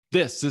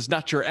This is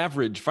Not Your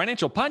Average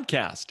Financial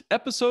Podcast,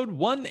 episode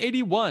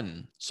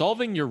 181,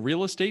 Solving Your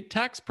Real Estate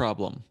Tax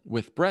Problem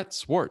with Brett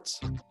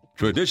Swartz.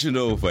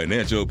 Traditional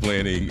financial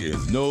planning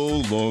is no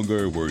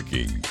longer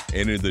working.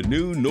 And in the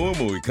new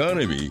normal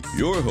economy,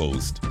 your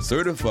host,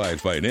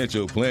 certified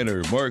financial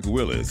planner Mark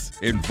Willis,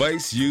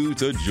 invites you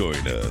to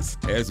join us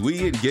as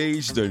we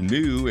engage the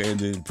new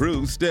and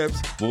improved steps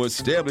for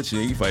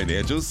establishing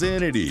financial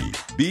sanity.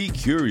 Be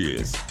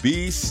curious,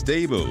 be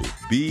stable,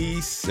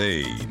 be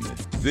sane.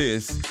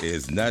 This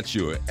is Not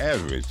Your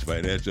Average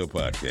Financial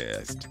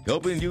Podcast,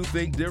 helping you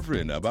think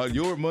different about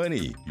your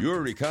money,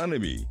 your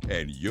economy,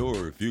 and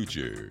your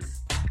future.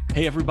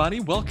 Hey everybody,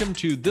 welcome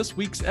to this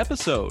week's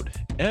episode.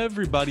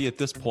 Everybody at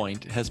this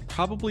point has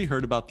probably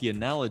heard about the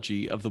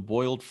analogy of the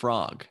boiled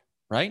frog,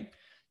 right?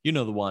 You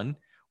know the one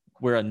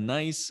where a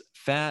nice,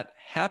 fat,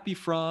 happy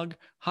frog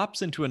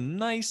hops into a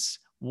nice,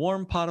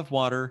 warm pot of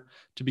water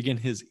to begin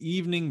his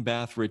evening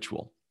bath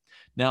ritual.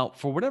 Now,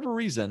 for whatever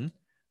reason,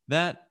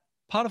 that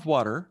pot of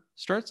water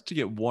starts to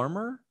get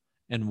warmer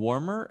and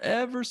warmer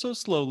ever so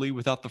slowly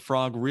without the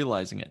frog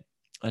realizing it,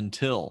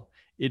 until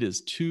it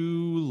is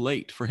too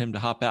late for him to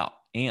hop out.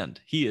 And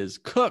he is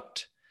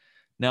cooked.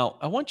 Now,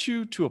 I want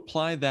you to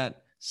apply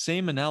that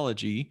same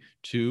analogy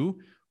to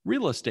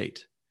real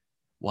estate.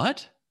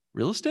 What?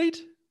 Real estate?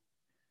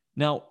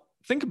 Now,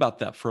 think about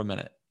that for a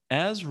minute.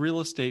 As real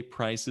estate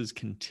prices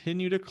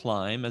continue to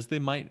climb, as they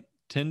might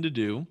tend to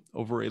do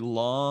over a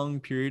long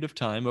period of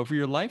time, over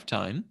your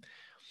lifetime,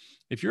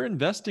 if you're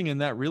investing in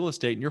that real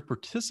estate and you're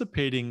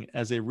participating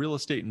as a real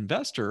estate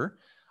investor,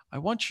 I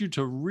want you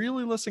to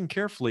really listen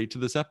carefully to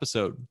this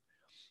episode.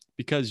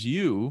 Because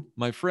you,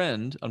 my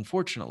friend,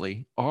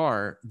 unfortunately,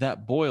 are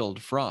that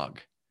boiled frog.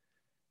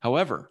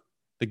 However,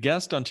 the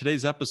guest on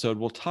today's episode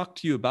will talk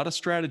to you about a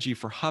strategy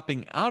for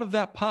hopping out of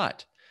that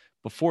pot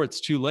before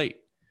it's too late,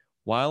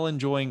 while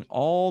enjoying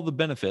all the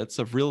benefits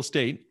of real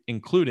estate,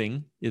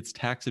 including its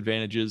tax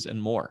advantages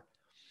and more.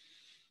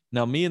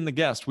 Now, me and the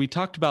guest, we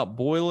talked about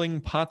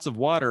boiling pots of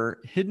water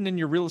hidden in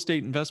your real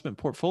estate investment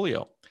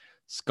portfolio,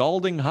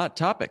 scalding hot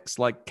topics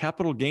like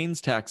capital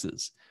gains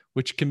taxes,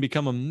 which can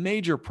become a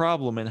major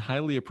problem in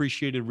highly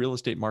appreciated real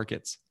estate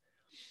markets.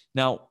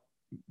 Now,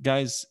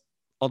 guys,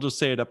 I'll just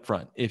say it up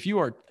front. If you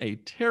are a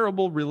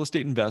terrible real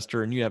estate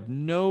investor and you have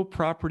no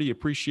property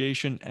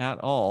appreciation at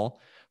all,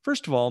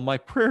 first of all, my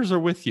prayers are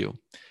with you.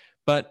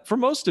 But for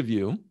most of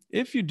you,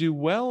 if you do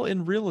well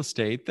in real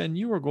estate, then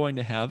you are going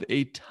to have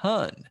a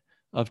ton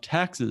of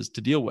taxes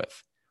to deal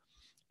with.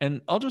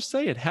 And I'll just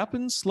say it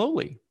happens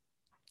slowly,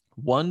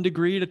 1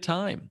 degree at a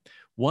time.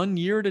 1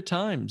 year at a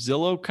time,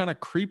 Zillow kind of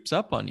creeps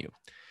up on you.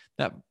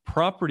 That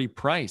property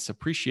price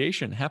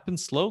appreciation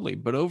happens slowly,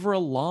 but over a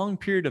long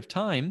period of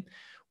time,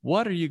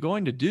 what are you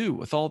going to do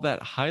with all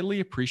that highly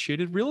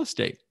appreciated real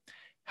estate?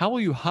 How will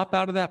you hop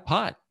out of that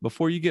pot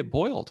before you get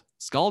boiled,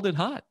 scalded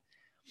hot?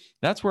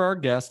 That's where our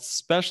guest's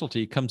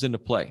specialty comes into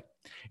play.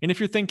 And if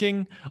you're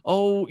thinking,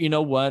 oh, you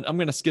know what, I'm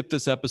going to skip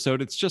this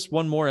episode. It's just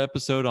one more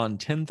episode on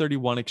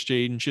 1031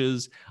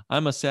 exchanges.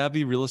 I'm a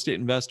savvy real estate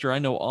investor. I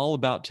know all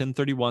about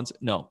 1031s.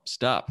 No,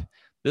 stop.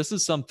 This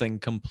is something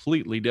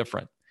completely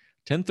different.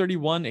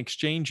 1031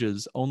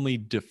 exchanges only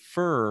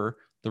defer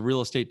the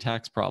real estate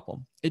tax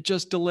problem. It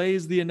just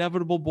delays the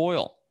inevitable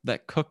boil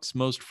that cooks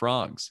most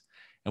frogs.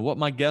 And what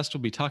my guest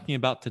will be talking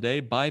about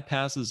today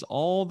bypasses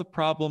all the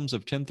problems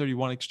of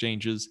 1031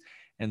 exchanges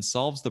and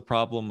solves the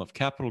problem of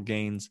capital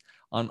gains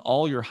on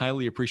all your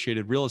highly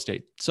appreciated real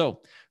estate.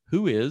 So,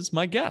 who is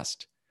my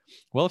guest?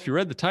 Well, if you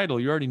read the title,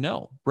 you already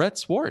know. Brett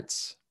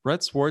Swartz.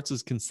 Brett Swartz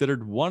is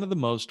considered one of the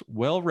most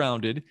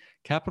well-rounded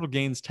capital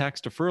gains tax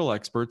deferral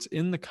experts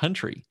in the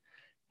country.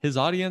 His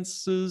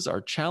audiences are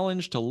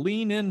challenged to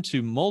lean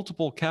into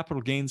multiple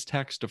capital gains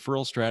tax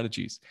deferral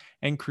strategies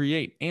and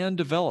create and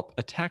develop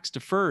a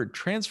tax-deferred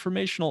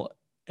transformational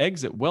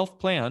exit wealth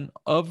plan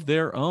of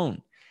their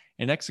own,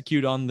 and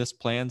execute on this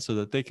plan so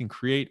that they can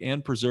create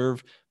and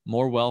preserve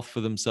more wealth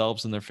for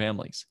themselves and their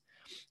families.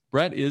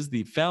 Brett is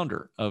the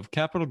founder of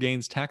Capital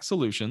Gains Tax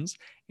Solutions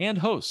and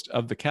host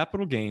of the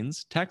Capital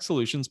Gains Tax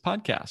Solutions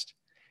podcast.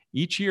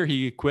 Each year,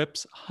 he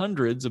equips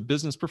hundreds of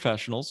business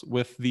professionals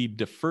with the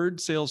Deferred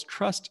Sales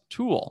Trust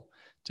tool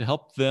to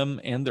help them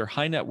and their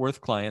high net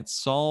worth clients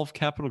solve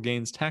capital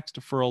gains tax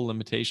deferral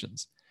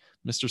limitations.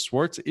 Mr.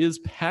 Swartz is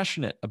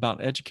passionate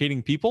about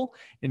educating people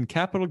in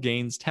capital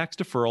gains tax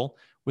deferral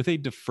with a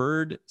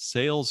deferred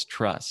sales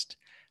trust,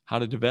 how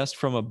to divest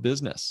from a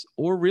business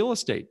or real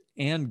estate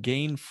and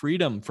gain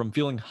freedom from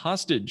feeling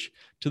hostage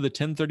to the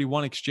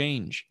 1031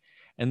 exchange,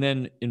 and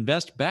then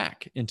invest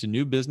back into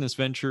new business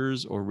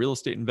ventures or real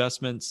estate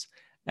investments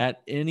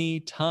at any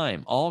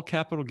time, all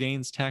capital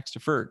gains tax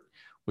deferred,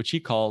 which he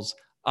calls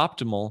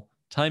optimal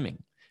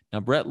timing. Now,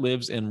 Brett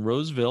lives in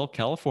Roseville,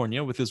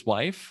 California with his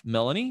wife,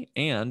 Melanie,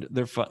 and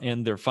their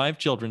 5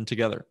 children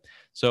together.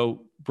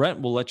 So Brett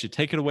will let you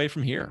take it away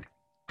from here.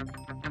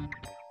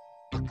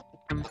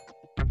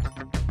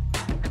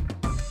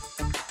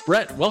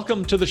 Brett,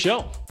 welcome to the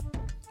show.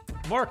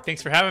 Mark,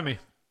 thanks for having me.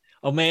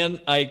 Oh man,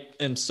 I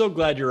am so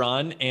glad you're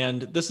on.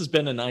 And this has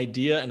been an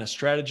idea and a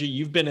strategy.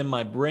 You've been in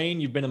my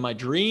brain, you've been in my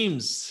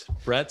dreams,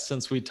 Brett,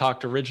 since we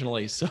talked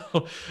originally. So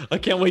I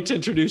can't wait to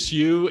introduce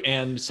you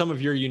and some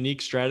of your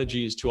unique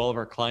strategies to all of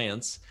our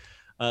clients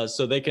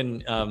so they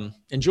can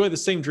enjoy the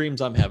same dreams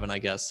I'm having, I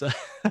guess.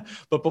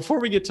 But before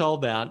we get to all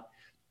that,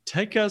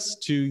 take us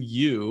to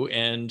you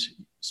and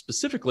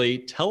specifically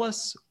tell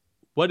us,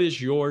 what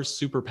is your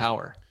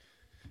superpower?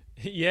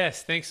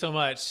 Yes, thanks so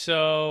much.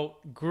 So,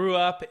 grew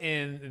up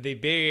in the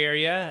Bay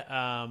Area.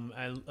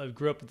 I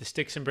grew up with the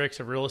sticks and bricks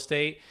of real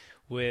estate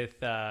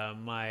with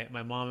my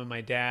mom and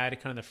my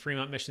dad, kind of the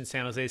Fremont, Mission,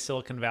 San Jose,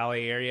 Silicon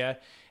Valley area,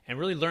 and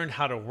really learned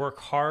how to work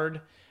hard,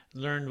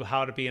 learned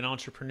how to be an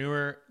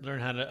entrepreneur,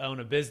 learned how to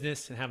own a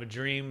business and have a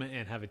dream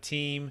and have a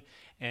team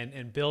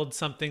and build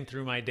something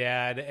through my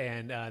dad.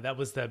 And that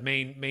was the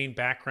main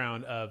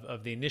background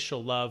of the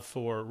initial love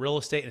for real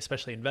estate, and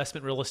especially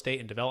investment real estate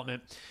and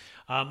development.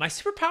 My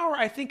superpower,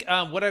 I think,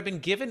 what I've been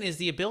given is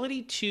the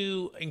ability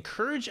to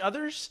encourage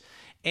others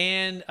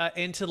and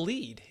to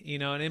lead,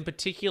 and in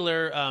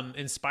particular,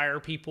 inspire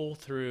people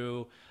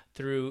through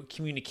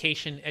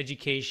communication,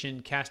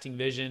 education, casting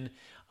vision,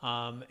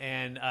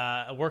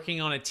 and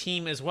working on a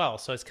team as well.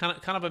 So it's kind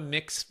of a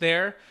mix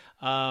there.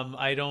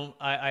 I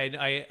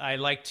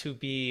like to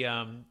be,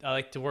 I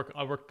like to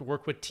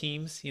work with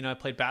teams. I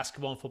played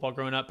basketball and football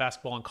growing up,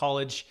 basketball in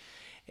college.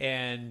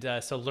 And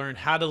so learn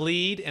how to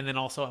lead, and then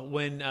also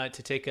when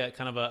to take a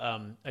kind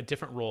of a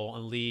different role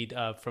and lead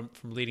from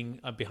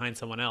leading behind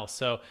someone else.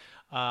 So,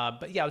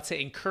 but yeah, I would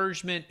say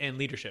encouragement and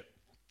leadership.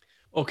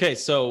 Okay,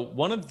 so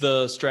one of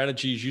the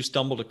strategies you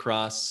stumbled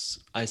across,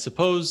 I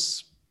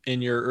suppose,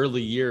 in your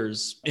early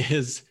years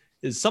is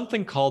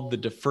something called the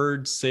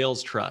deferred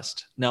sales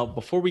trust. Now,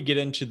 before we get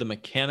into the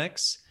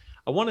mechanics,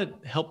 I want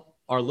to help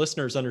our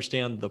listeners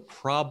understand the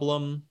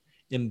problem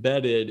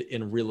embedded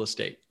in real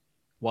estate.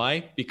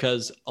 Why?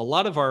 Because a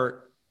lot of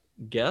our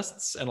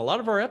guests and a lot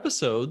of our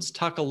episodes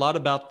talk a lot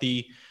about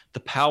the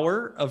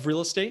power of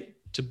real estate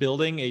to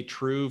building a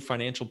true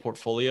financial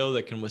portfolio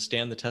that can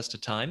withstand the test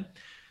of time.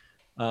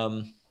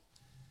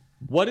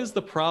 What is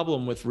the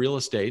problem with real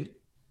estate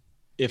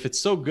if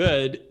it's so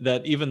good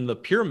that even the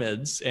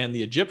pyramids and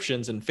the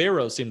Egyptians and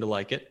Pharaoh seem to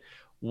like it?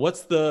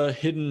 What's the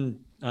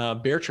hidden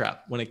bear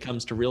trap when it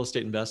comes to real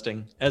estate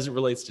investing as it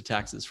relates to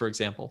taxes, for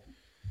example?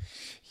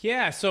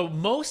 Yeah, so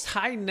most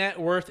high net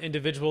worth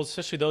individuals,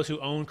 especially those who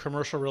own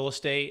commercial real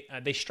estate,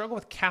 they struggle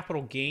with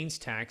capital gains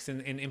tax.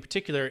 And in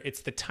particular, it's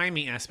the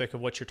timing aspect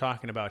of what you're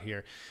talking about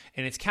here.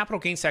 And it's capital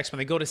gains tax when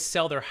they go to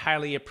sell their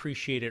highly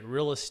appreciated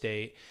real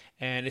estate.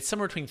 And it's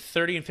somewhere between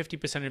 30 and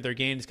 50% of their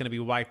gain is going to be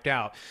wiped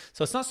out.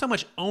 So it's not so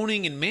much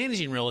owning and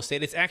managing real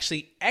estate, it's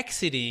actually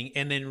exiting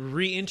and then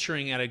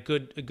re-entering at a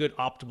good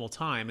optimal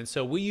time. And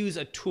so we use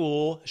a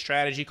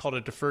strategy called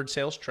a deferred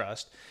sales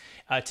trust.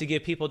 To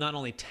give people not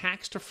only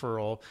tax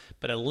deferral,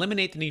 but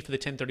eliminate the need for the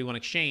 1031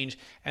 exchange.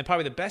 And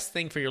probably the best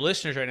thing for your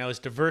listeners right now is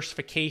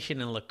diversification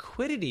and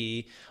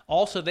liquidity.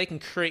 Also, they can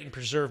create and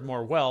preserve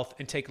more wealth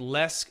and take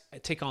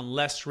on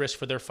less risk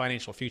for their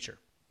financial future.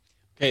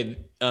 Okay,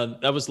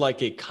 that was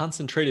like a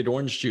concentrated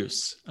orange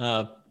juice.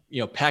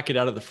 Pack it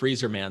out of the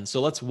freezer, man.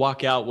 So let's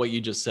walk out what you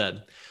just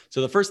said.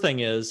 So the first thing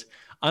is,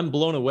 I'm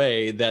blown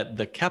away that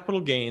the capital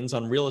gains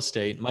on real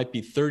estate might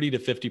be 30 to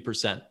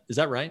 50%. Is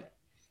that right?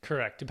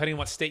 Correct. Depending on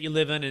what state you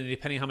live in, and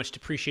depending on how much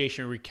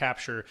depreciation or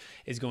recapture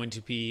is going to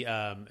be,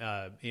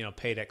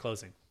 paid at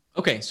closing.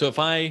 Okay, so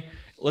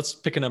let's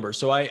pick a number.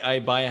 So I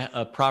buy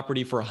a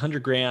property for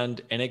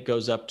 $100,000 and it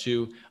goes up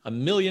to $1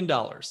 million.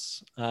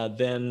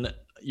 Then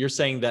you're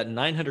saying that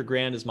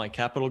 $900,000 is my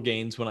capital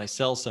gains when I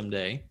sell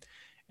someday,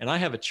 and I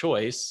have a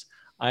choice.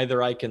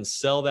 Either I can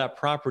sell that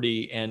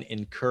property and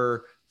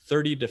incur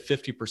 30 to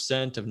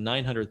 50% of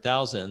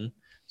 900,000.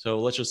 So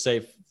let's just say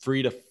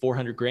 $300,000 to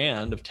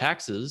 $400,000 of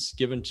taxes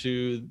given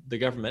to the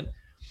government.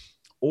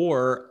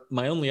 Or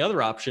my only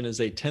other option is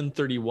a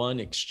 1031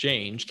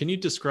 exchange. Can you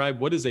describe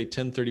what is a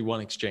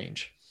 1031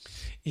 exchange?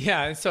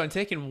 Yeah, so I'm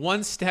taking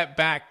one step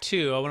back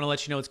too. I want to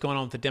let you know what's going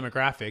on with the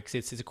demographics.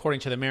 It's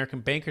according to the American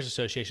Bankers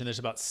Association, there's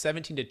about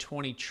 $17 to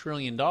 $20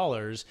 trillion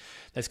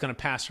that's going to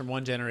pass from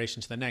one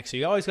generation to the next. So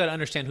you always got to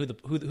understand who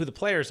the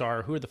players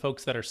are, who are the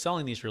folks that are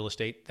selling these real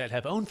estate that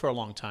have owned for a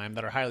long time,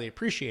 that are highly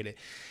appreciated.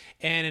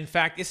 And in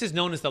fact, this is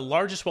known as the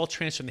largest wealth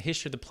transfer in the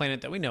history of the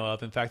planet that we know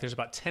of. In fact, there's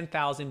about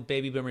 10,000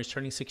 baby boomers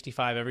turning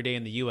 65 every day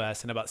in the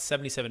U.S. and about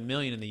 77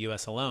 million in the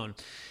U.S. alone.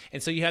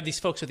 And so you have these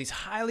folks with these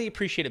highly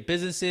appreciated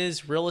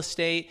businesses, real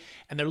estate,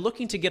 and they're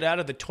looking to get out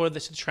of the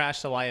toilets to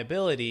trash, the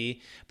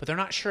liability, but they're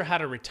not sure how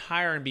to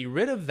retire and be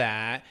rid of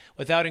that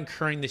without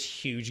incurring this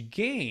huge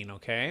gain,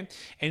 okay?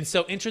 And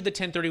so enter the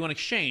 1031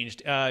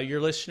 exchange.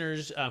 Your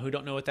listeners who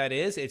don't know what that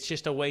is, it's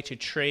just a way to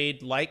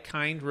trade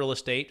like-kind real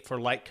estate for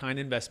like-kind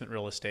investment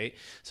real estate.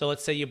 estate. So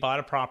let's say you bought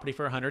a property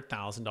for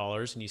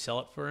 $100,000 and you sell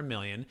it for $1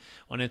 million.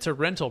 When it's a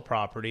rental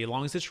property, as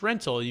long as it's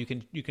rental, you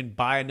can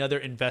buy another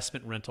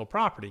investment rental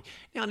property.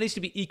 Now it needs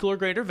to be equal or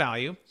greater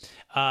value,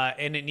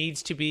 and it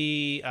needs to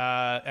be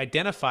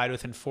identified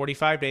within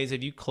 45 days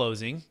of you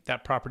closing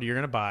that property you're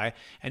going to buy,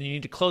 and you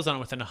need to close on it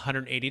within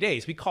 180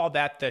 days. We call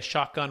that the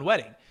shotgun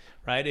wedding.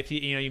 Right? If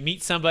you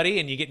meet somebody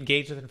and you get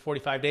engaged within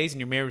 45 days and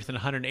you're married within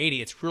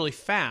 180, it's really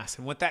fast.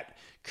 And what that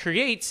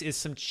creates is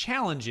some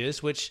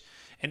challenges, which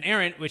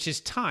is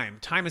time.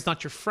 Time is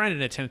not your friend in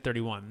a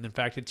 1031. In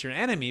fact, it's your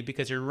enemy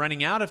because you're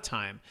running out of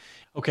time.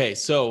 Okay,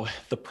 so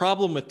the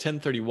problem with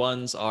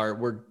 1031s are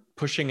we're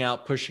pushing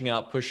out,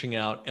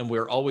 and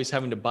we're always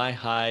having to buy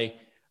higher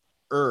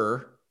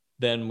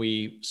than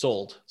we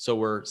sold. So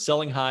we're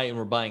selling high and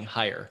we're buying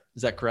higher.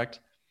 Is that correct?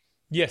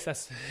 Yes,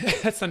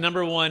 that's the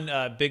number one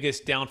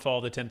biggest downfall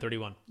of the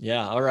 1031.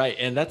 Yeah, all right.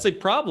 And that's a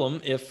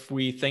problem if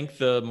we think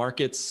the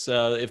market's,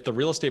 if the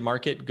real estate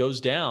market goes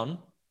down,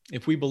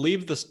 if we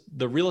believe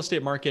the real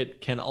estate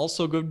market can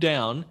also go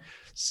down,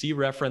 see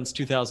reference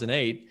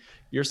 2008,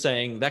 you're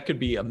saying that could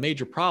be a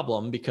major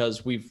problem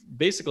because we've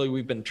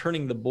been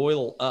turning the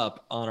boil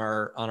up on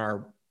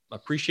our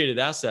appreciated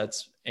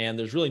assets, and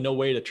there's really no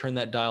way to turn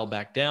that dial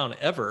back down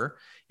ever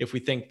if we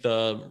think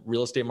the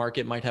real estate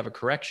market might have a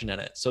correction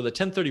in it. So the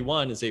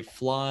 1031 is a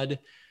flawed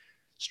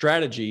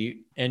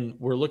strategy, and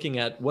we're looking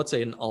at what's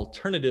an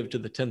alternative to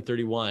the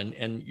 1031.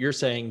 And you're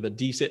saying the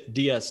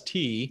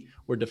DST,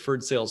 or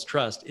deferred sales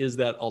trust, is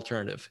that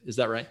alternative. Is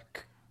that right?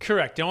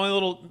 Correct. The only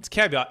little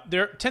caveat,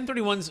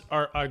 1031s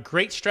are a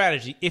great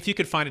strategy if you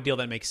could find a deal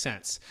that makes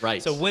sense.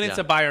 Right. So when it's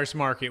a buyer's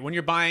market, when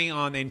you're buying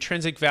on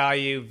intrinsic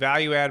value,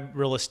 value add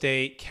real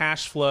estate,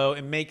 cash flow,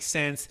 it makes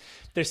sense.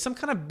 There's some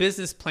kind of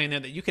business plan there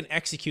that you can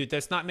execute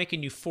that's not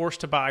making you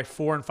forced to buy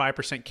 4 and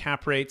 5%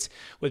 cap rates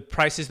with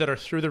prices that are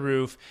through the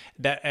roof,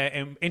 that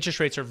and interest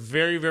rates are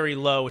very, very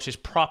low, which is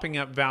propping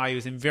up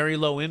values and very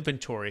low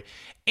inventory.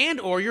 And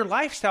or your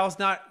lifestyle's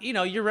not,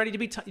 you're ready to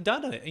be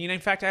done with it. In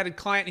fact, I had a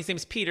client, his name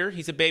is Peter.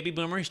 He's a baby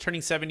boomer. He's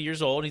turning 70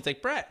 years old. And he's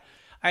like, Brett,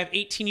 I have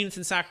 18 units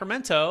in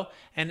Sacramento,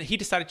 and he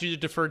decided to do the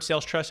deferred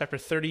sales trust after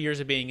 30 years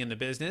of being in the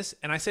business.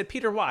 And I said,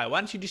 Peter, why? Why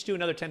don't you just do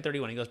another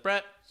 1031? He goes,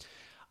 Brett,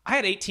 I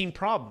had 18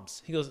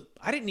 problems. He goes,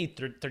 I didn't need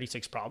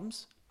 36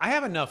 problems. I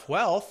have enough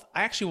wealth.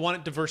 I actually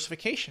wanted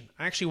diversification.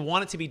 I actually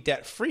wanted to be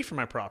debt free for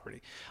my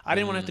property. I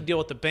didn't want to have to deal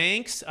with the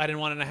banks. I didn't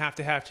want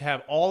to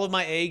have all of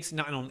my eggs,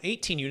 not in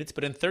 18 units,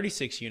 but in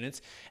 36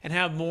 units, and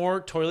have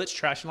more toilets,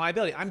 trash, and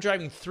liability. I'm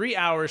driving 3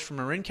 hours from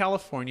Marin,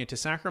 California to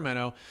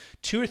Sacramento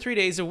 2 or 3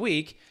 days a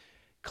week,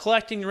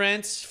 collecting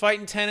rents,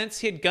 fighting tenants.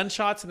 He had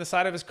gunshots in the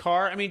side of his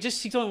car. I mean,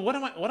 he's going, what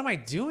am I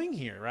doing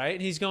here, right?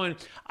 And he's going,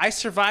 I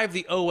survived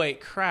the '08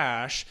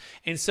 crash.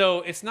 And so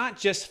it's not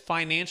just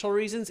financial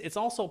reasons, it's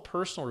also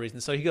personal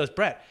reasons. So he goes,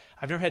 Brett,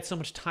 I've never had so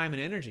much time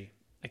and energy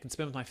I can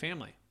spend with my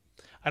family.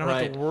 I don't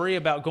have to worry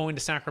about going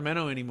to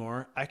Sacramento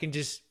anymore. I can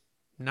just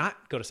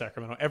not go to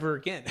Sacramento ever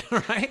again,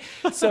 right?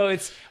 So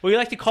we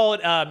like to call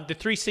it the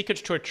 3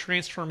 secrets to a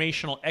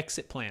transformational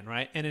exit plan,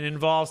 right? And it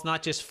involves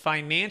not just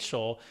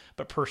financial,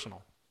 but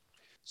personal.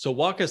 So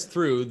walk us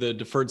through the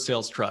deferred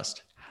sales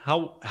trust.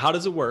 How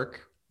does it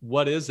work?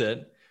 What is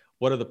it?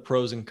 What are the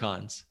pros and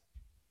cons?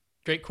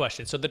 Great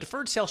question. So the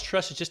deferred sales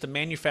trust is just a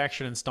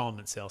manufactured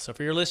installment sale. So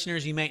for your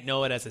listeners, you might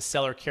know it as a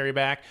seller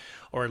carryback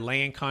or a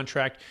land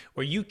contract,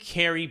 where you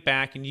carry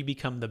back and you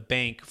become the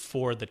bank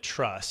for the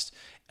trust.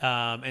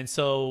 And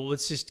so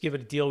let's just give it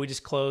a deal. We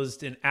just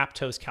closed in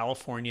Aptos,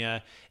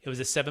 California. It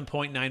was a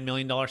 $7.9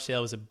 million sale.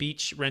 It was a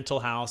beach rental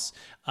house.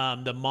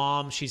 The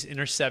mom, she's in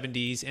her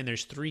 70s, and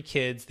there's 3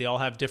 kids. They all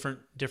have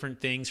different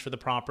things for the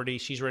property.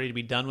 She's ready to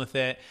be done with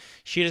it.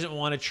 She doesn't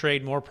want to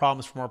trade more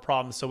problems for more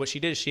problems. So what she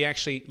did is she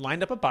actually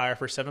lined up a buyer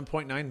for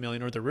 $7.9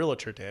 million, or the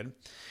realtor did.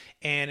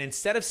 And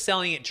instead of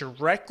selling it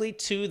directly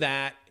to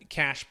that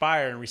cash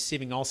buyer and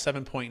receiving all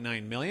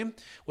 $7.9 million,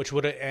 which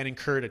would have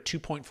incurred a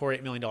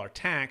 $2.48 million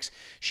tax,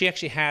 she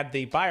actually had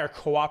the buyer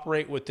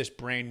cooperate with this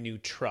brand new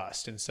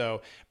trust. And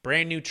so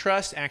brand new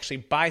trust actually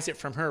buys it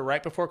from her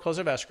right before close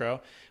of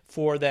escrow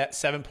for that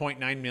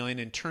 $7.9 million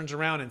and turns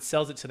around and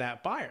sells it to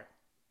that buyer.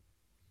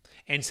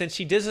 And since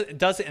she does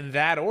it in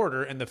that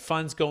order and the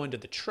funds go into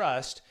the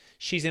trust,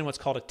 she's in what's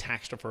called a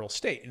tax deferral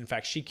state. In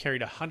fact, she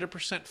carried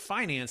 100%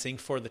 financing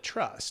for the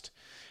trust.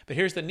 But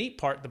here's the neat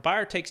part. The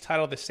buyer takes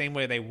title the same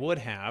way they would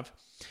have.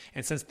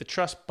 And since the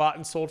trust bought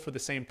and sold for the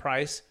same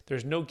price,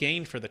 there's no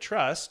gain for the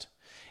trust.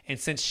 And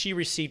since she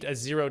received a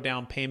 0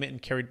 down payment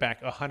and carried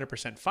back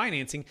 100%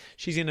 financing,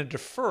 she's in a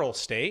deferral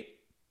state.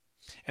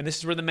 And this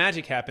is where the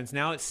magic happens.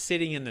 Now it's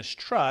sitting in this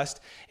trust,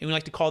 and we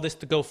like to call this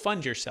the go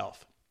fund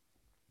yourself.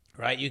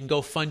 Right? You can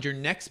go fund your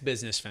next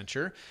business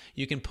venture.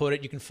 You can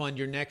fund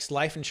your next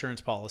life insurance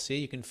policy.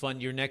 You can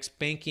fund your next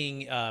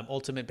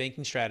ultimate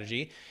banking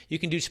strategy. You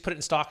can just put it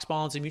in stocks,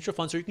 bonds, and mutual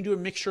funds, or you can do a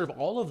mixture of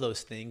all of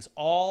those things,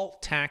 all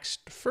tax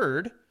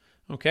deferred.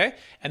 Okay.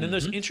 And then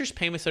those interest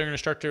payments that are going to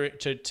start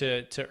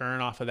to earn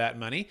off of that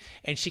money,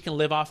 and she can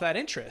live off that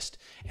interest.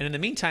 And in the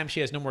meantime, she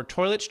has no more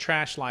toilets,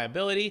 trash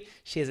liability.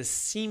 She has a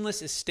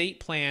seamless estate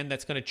plan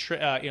that's going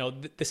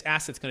to, this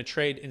asset's going to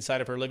trade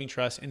inside of her living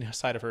trust,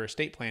 inside of her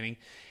estate planning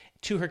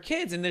to her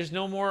kids. And there's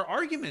no more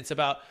arguments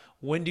about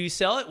when do you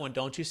sell it? When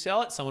don't you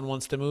sell it? Someone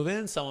wants to move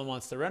in. Someone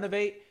wants to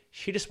renovate.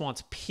 She just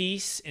wants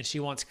peace and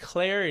she wants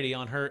clarity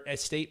on her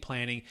estate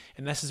planning.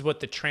 And this is what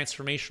the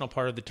transformational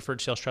part of the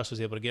deferred sales trust was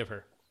able to give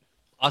her.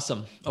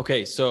 Awesome.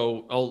 Okay,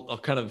 so I'll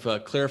kind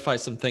of clarify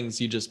some things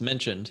you just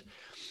mentioned.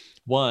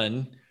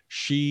 One,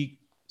 she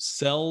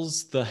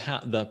sells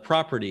the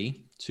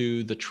property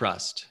to the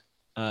trust,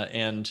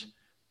 and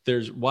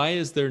why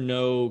is there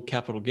no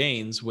capital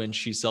gains when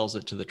she sells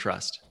it to the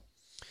trust?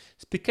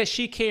 It's because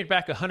she carried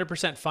back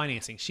 100%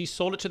 financing. She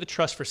sold it to the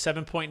trust for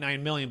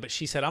 $7.9 million, but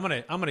she said, I'm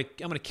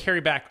gonna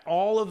carry back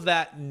all of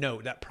that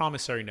note, that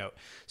promissory note.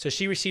 So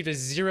she received a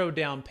 0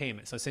 down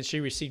payment. So since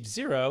she received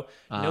 0,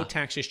 no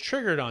tax is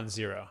triggered on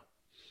 0.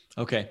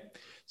 Okay,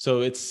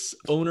 so it's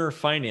owner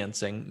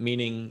financing,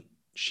 meaning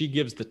she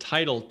gives the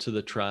title to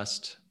the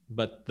trust,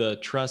 but the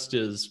trust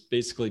is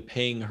basically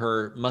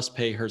must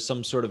pay her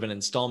some sort of an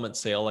installment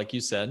sale, like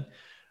you said.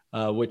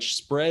 Which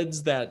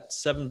spreads that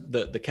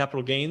the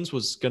capital gains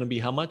was going to be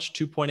how much?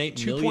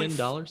 $2.8 million?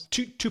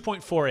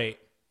 2.48.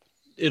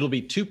 It'll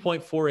be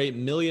 $2.48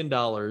 million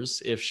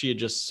if she had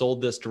just sold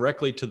this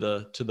directly to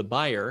the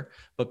buyer.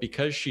 But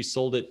because she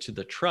sold it to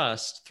the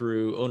trust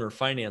through owner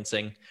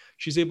financing,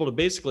 she's able to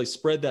basically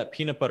spread that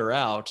peanut butter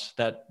out.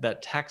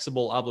 That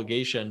taxable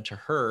obligation to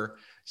her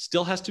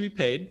still has to be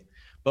paid,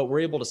 but we're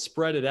able to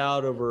spread it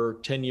out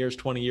over 10 years,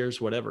 20 years,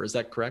 whatever. Is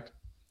that correct?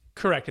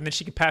 Correct. And then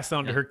she can pass it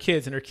on to her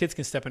kids, and her kids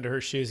can step into her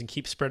shoes and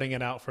keep spreading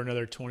it out for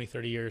another 20,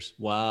 30 years.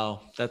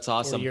 Wow. That's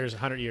awesome. 40 years,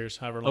 100 years,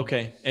 however long.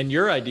 Okay. And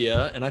your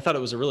idea, and I thought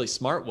it was a really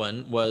smart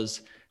one,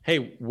 was,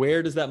 hey,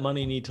 where does that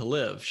money need to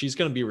live? She's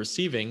going to be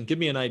receiving. Give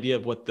me an idea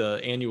of what the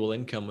annual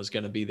income was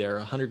going to be there.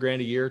 100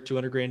 grand a year,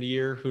 200 grand a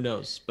year, who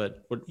knows?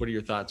 But what are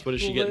your thoughts? What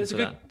is she getting for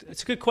that?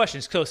 It's a good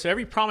question. So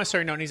every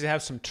promissory note needs to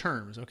have some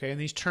terms, okay?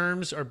 And these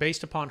terms are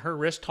based upon her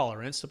risk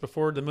tolerance. So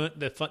before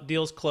the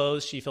deal's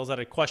closed, she fills out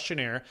a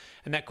questionnaire,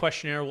 and that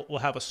questionnaire will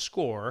have a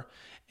score.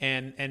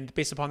 And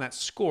based upon that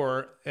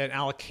score, an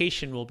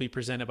allocation will be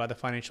presented by the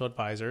financial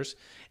advisors.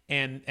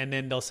 And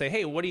then they'll say,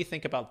 hey, what do you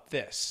think about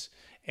this?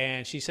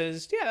 And she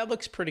says, yeah, that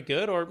looks pretty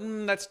good, or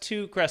that's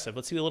too aggressive.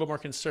 Let's be a little more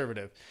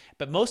conservative.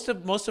 But most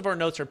of our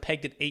notes are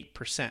pegged at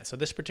 8%. So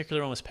this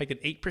particular one was pegged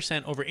at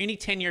 8% over any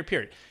 10-year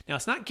period. Now,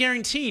 it's not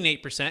guaranteeing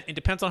 8%. It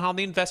depends on how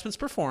the investments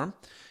perform.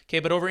 Okay,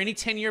 but over any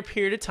 10-year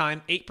period of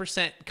time,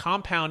 8%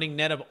 compounding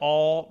net of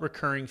all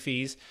recurring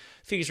fees.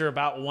 Fees are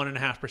about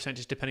 1.5%,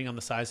 just depending on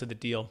the size of the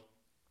deal.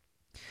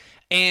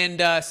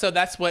 And so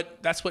that's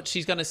what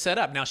she's going to set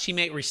up. Now she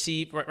may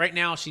receive right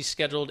now. She's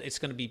scheduled. It's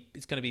going to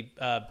be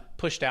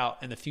pushed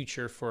out in the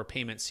future for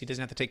payments. She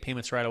doesn't have to take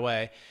payments right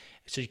away,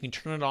 so you can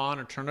turn it on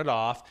or turn it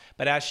off.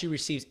 But as she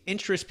receives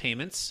interest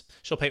payments,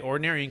 she'll pay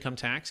ordinary income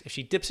tax. If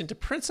she dips into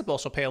principal,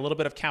 she'll pay a little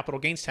bit of capital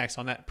gains tax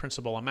on that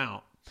principal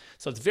amount.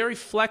 So it's very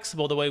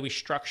flexible the way we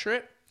structure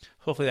it.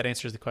 Hopefully that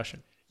answers the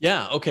question.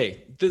 Yeah.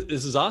 Okay.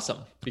 This is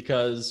awesome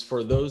because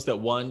for those that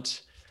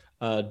want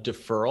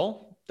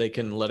deferral, they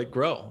can let it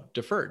grow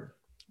deferred.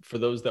 For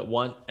those that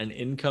want an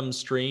income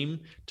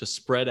stream to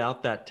spread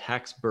out that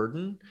tax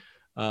burden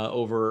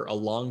over a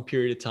long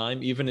period of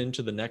time, even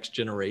into the next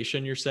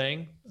generation, you're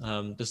saying,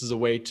 this is a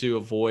way to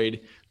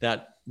avoid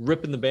that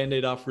ripping the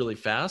Band-Aid off really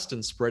fast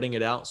and spreading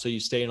it out so you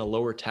stay in a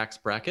lower tax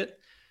bracket.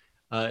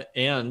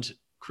 And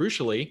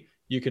crucially,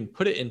 you can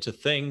put it into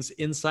things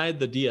inside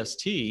the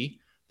DST.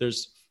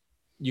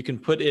 You can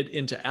put it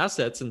into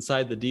assets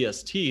inside the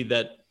DST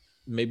that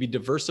maybe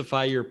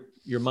diversify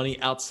your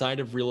money outside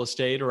of real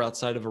estate or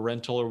outside of a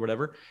rental or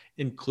whatever,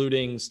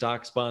 including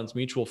stocks, bonds,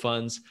 mutual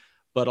funds,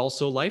 but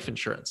also life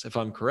insurance, if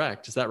I'm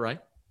correct. Is that right?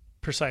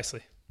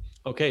 Precisely.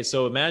 Okay.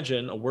 So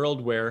imagine a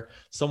world where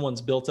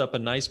someone's built up a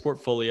nice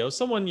portfolio,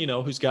 someone,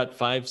 who's got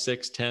 5,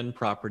 6, 10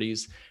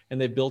 properties, and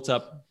they've built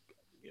up,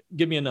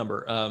 give me a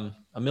number, $1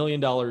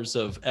 million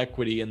of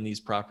equity in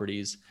these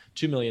properties,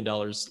 $2 million,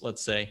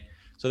 let's say.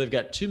 So they've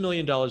got $2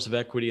 million of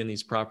equity in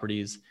these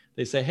properties.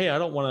 They say, hey, I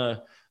don't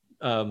want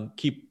to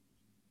keep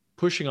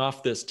pushing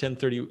off this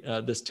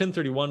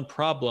 1031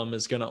 problem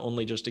is going to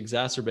only just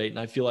exacerbate. And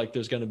I feel like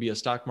there's going to be a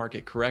stock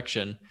market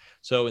correction.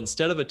 So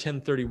instead of a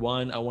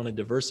 1031, I want to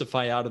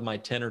diversify out of my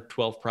 10 or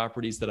 12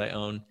 properties that I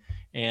own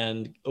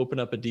and open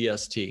up a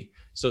DST.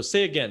 So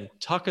say again,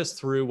 talk us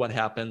through what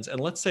happens. And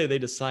let's say they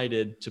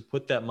decided to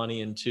put that money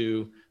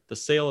into the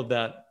sale of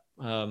that.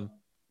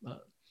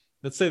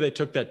 Let's say they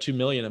took that $2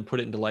 million and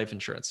put it into life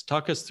insurance.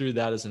 Talk us through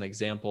that as an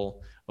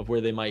example of where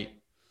they might,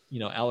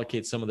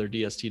 allocate some of their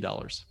DST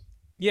dollars.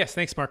 Yes,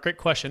 thanks, Mark. Great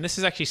question. This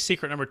is actually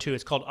secret number 2.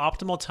 It's called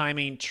optimal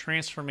timing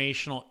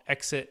transformational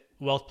exit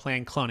wealth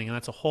plan cloning. And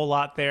that's a whole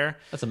lot there.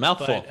 That's a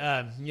mouthful.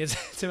 But,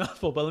 it's a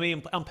mouthful, but let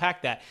me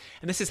unpack that.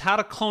 And this is how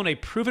to clone a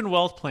proven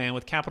wealth plan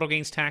with capital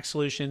gains tax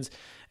solutions,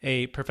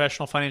 a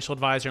professional financial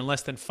advisor in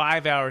less than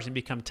 5 hours, and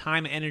become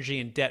time, energy,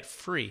 and debt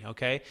free.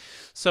 Okay.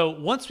 So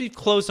once we've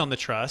closed on the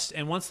trust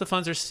and once the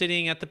funds are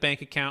sitting at the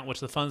bank account, which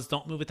the funds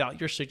don't move without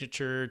your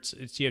signature,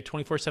 you have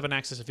 24/7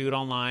 access to view it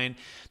online.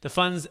 The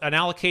funds, an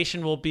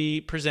allocation will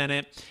be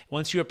presented.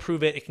 Once you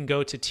approve it, it can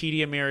go to TD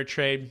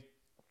Ameritrade.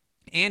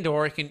 And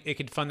or it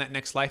can fund that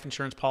next life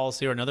insurance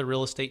policy or another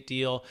real estate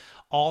deal,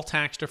 all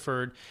tax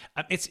deferred.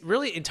 It's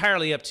really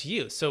entirely up to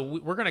you. So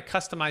we're going to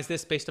customize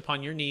this based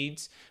upon your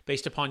needs,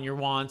 based upon your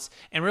wants,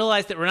 and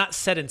realize that we're not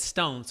set in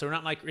stone. So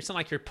it's not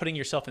like you're putting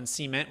yourself in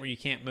cement where you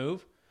can't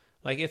move.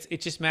 Like it's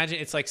just imagine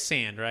it's like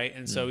sand, right?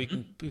 And so we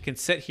can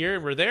sit here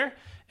and we're there.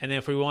 And then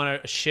if we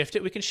want to shift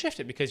it, we can shift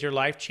it because your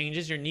life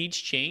changes, your needs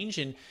change.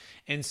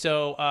 And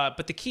so,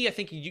 but the key I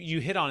think you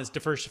hit on is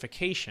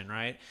diversification,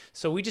 right?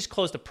 So we just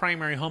closed a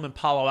primary home in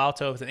Palo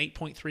Alto with an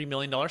 $8.3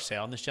 million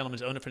sale. And this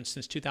gentleman's owned it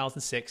since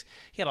 2006.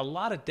 He had a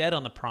lot of debt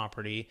on the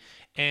property.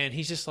 And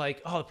he's just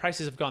like, oh, the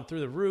prices have gone through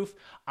the roof.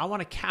 I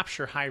want to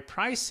capture high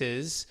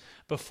prices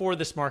before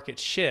this market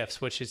shifts,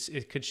 which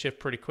it could shift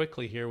pretty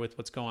quickly here with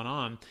what's going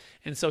on.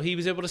 And so he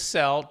was able to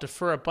sell,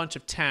 defer a bunch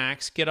of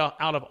tax, get out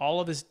of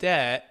all of his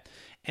debt.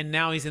 And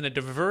now he's in a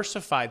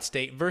diversified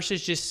state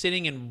versus just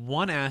sitting in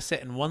one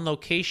asset in one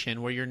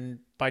location where you're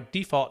by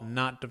default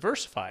not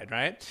diversified,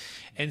 right?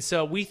 And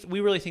so we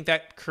really think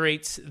that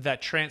creates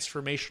that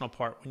transformational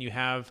part when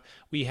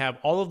we have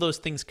all of those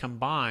things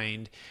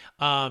combined.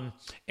 And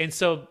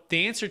so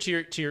the answer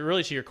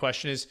to your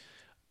question is,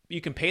 you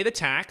can pay the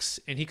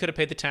tax, and he could have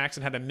paid the tax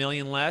and had $1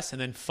 million less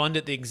and then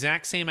funded the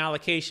exact same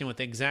allocation with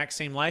the exact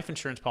same life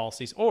insurance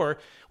policies. Or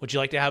would you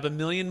like to have $1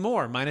 million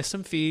more minus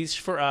some fees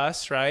for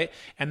us, right?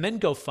 And then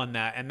go fund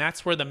that. And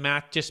that's where the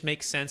math just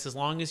makes sense. As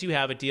long as you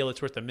have a deal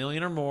that's worth $1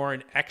 million or more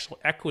in actual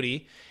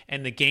equity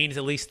and the gain is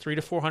at least $300,000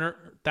 to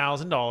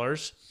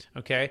 $400,000,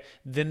 okay,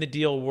 then the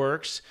deal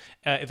works.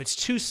 If it's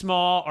too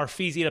small, our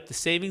fees eat up the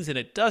savings and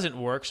it doesn't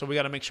work. So we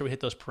got to make sure we hit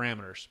those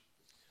parameters.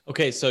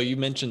 Okay, so you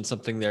mentioned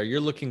something there. You're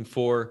looking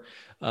for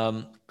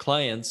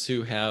clients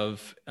who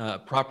have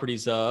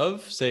properties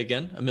of, say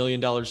again, $1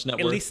 million net worth.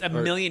 At least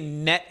 $1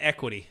 million net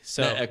equity.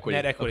 So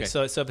net equity. Okay.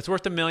 So if it's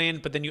worth $1 million,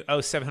 but then you owe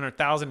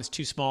 $700,000, it's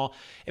too small.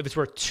 If it's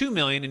worth $2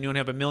 million and you only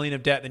have $1 million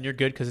of debt, then you're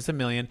good because it's $1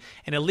 million.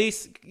 And at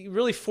least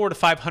really $400,000 to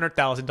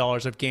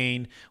 $500,000 of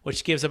gain,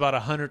 which gives about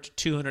 $100,000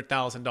 to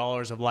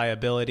 $200,000 of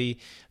liability.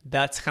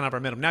 That's kind of our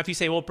minimum. Now, if you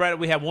say, well, Brett,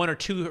 we have 1 or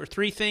 2 or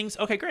 3 things,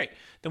 okay, great.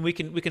 Then we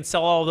can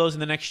sell all of those in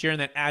the next year, and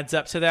that adds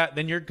up to that.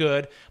 Then you're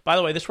good. By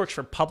the way, this works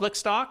for public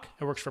stock.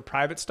 It works for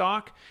private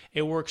stock.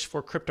 It works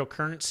for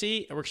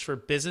cryptocurrency. It works for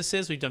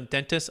businesses. We've done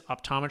dentists,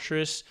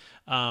 optometrists,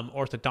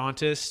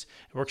 orthodontists.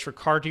 It works for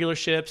car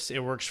dealerships.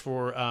 It works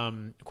for,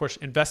 of course,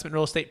 investment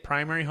real estate,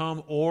 primary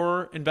home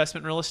or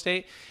investment real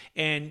estate.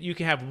 And you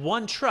can have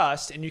one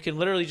trust, and you can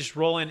literally just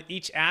roll in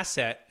each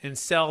asset and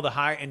sell the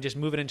high and just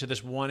move it into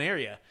this one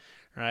area.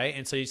 Right.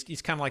 And so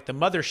he's kind of like the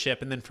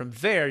mothership. And then from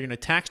there, you're in a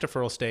tax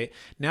deferral state.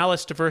 Now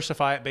let's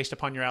diversify it based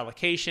upon your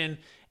allocation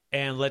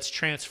and let's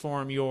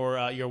transform your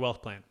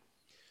wealth plan.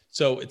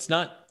 So it's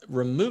not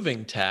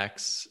removing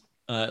tax,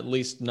 at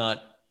least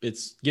not,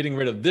 it's getting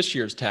rid of this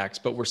year's tax,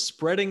 but we're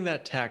spreading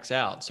that tax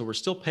out. So we're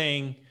still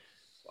paying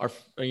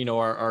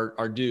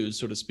our dues,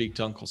 so to speak,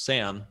 to Uncle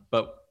Sam,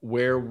 but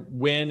where,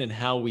 when, and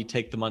how we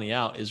take the money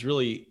out is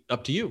really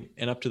up to you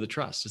and up to the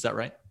trust. Is that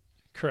right?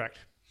 Correct.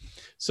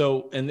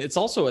 So, and it's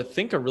also, I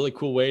think, a really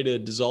cool way to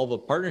dissolve a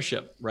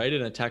partnership, right?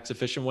 In a tax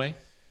efficient way.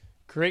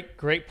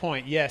 Great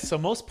point. Yes. So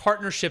most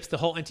partnerships, the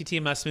whole entity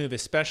must move,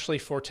 especially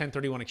for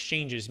 1031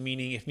 exchanges,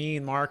 meaning if me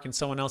and Mark and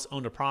someone else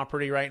owned a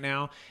property right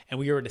now and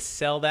we were to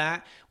sell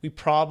that, we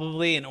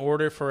probably, in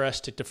order for us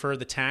to defer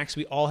the tax,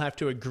 we all have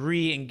to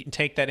agree and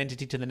take that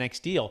entity to the next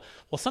deal.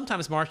 Well,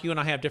 sometimes, Mark, you and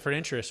I have different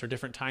interests or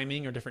different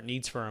timing or different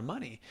needs for our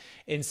money.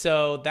 And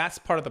so that's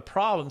part of the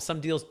problem.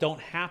 Some deals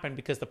don't happen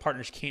because the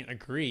partners can't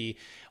agree.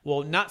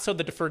 Well, not so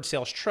the deferred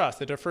sales trust.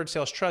 The deferred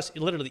sales trust,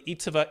 literally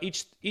each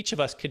of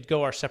us could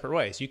go our separate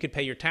ways. You could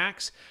pay your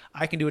tax.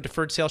 I can do a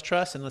deferred sales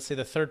trust, and let's say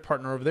the third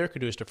partner over there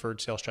could do his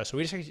deferred sales trust. So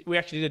we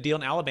actually did a deal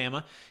in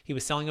Alabama. He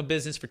was selling a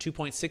business for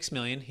 $2.6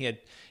 million.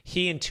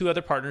 He and 2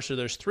 other partners, so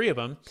there's 3 of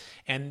them,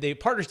 and the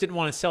partners didn't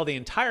want to sell the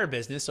entire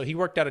business, so he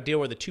worked out a deal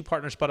where the 2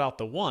 partners bought out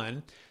the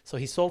one. So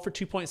he sold for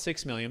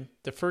 $2.6 million,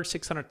 deferred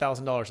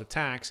 $600,000 of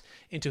tax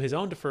into his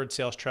own deferred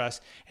sales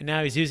trust, and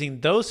now he's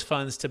using those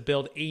funds to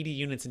build 80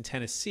 units in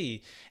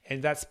Tennessee.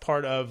 And that's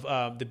part of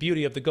the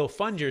beauty of the go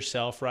fund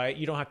yourself, right?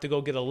 You don't have to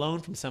go get a loan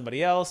from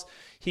somebody else.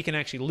 He can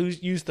actually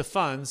use the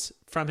funds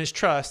from his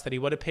trust that he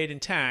would have paid in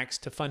tax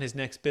to fund his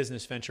next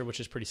business venture, which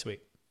is pretty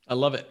sweet. I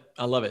love it.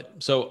 I love it.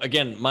 So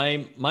again,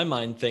 my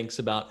mind thinks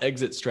about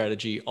exit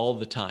strategy all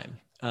the time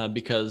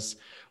because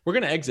we're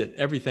going to exit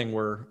everything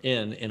we're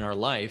in our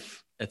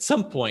life. At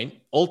some point,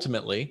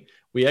 ultimately,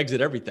 we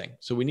exit everything.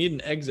 So we need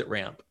an exit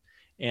ramp.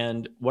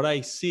 And what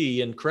I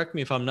see, and correct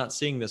me if I'm not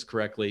seeing this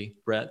correctly,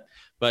 Brett,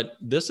 but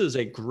this is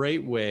a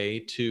great way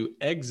to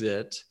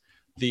exit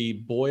the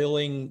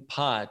boiling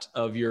pot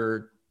of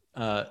your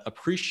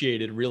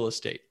appreciated real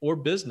estate or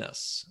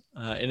business.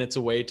 And it's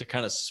a way to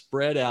kind of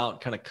spread out,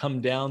 kind of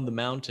come down the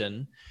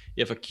mountain.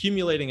 If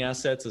accumulating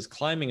assets is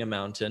climbing a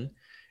mountain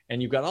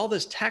and you've got all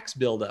this tax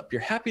buildup,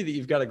 you're happy that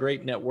you've got a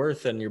great net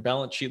worth and your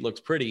balance sheet looks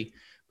pretty,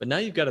 but now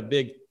you've got a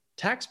big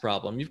tax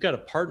problem. You've got a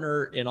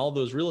partner in all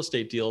those real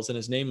estate deals and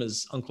his name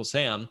is Uncle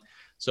Sam.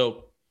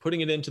 So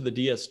putting it into the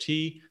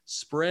DST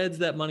spreads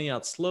that money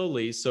out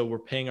slowly. So we're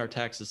paying our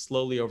taxes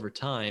slowly over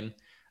time.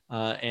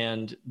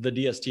 And the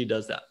DST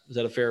does that. Is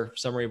that a fair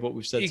summary of what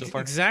we've said so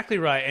far? Exactly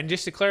right. And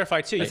just to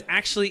clarify too, it's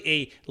actually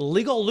a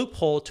legal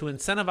loophole to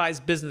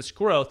incentivize business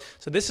growth.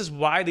 So this is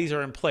why these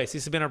are in place.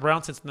 These have been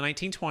around since the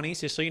 1920s,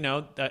 just so you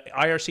know, the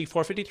IRC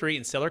 453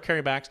 and seller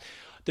carrybacks.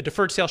 The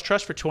deferred sales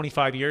trust for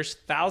 25 years,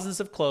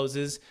 thousands of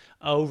closes,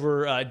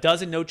 over a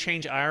dozen no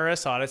change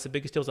IRS audits. The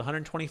biggest deal was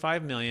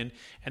 125 million,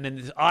 and then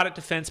the audit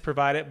defense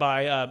provided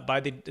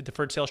by the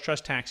deferred sales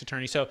trust tax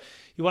attorney. So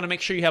you want to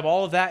make sure you have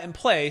all of that in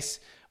place.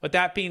 But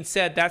that being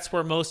said, that's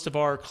where most of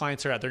our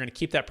clients are at. They're going to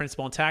keep that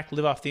principal intact,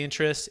 live off the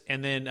interest,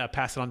 and then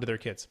pass it on to their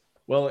kids.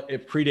 Well,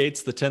 it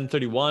predates the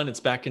 1031. It's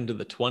back into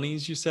the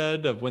 20s, you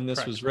said, of when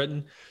this was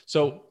written.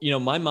 So,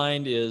 my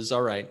mind is,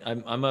 all right,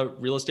 I'm a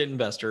real estate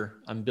investor.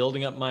 I'm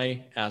building up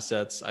my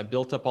assets. I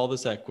built up all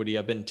this equity.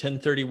 I've been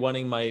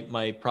 1031ing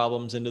my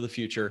problems into the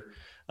future.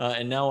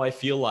 And now I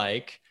feel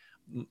like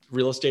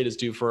real estate is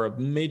due for a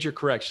major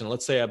correction.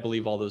 Let's say I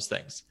believe all those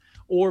things.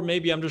 Or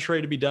maybe I'm just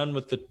ready to be done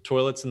with the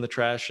toilets and the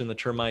trash and the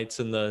termites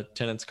and the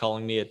tenants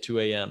calling me at 2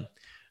 a.m.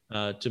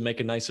 To make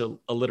a nice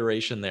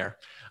alliteration there.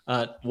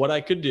 What I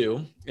could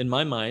do in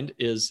my mind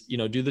is,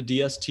 do the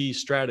DST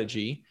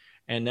strategy.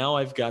 And now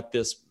I've got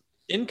this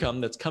income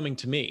that's coming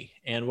to me.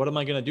 And what am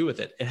I going to do with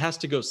it? It has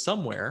to go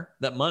somewhere.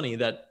 That money,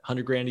 that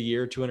 100 grand a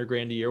year, 200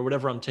 grand a year,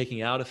 whatever I'm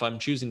taking out, if I'm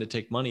choosing to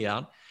take money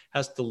out,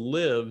 has to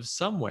live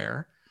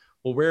somewhere.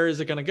 Well, where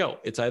is it going to go?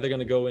 It's either going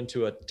to go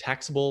into a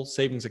taxable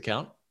savings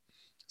account,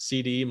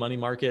 CD, money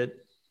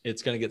market.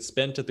 It's going to get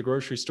spent at the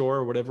grocery store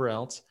or whatever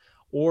else.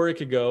 Or it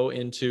could go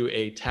into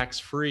a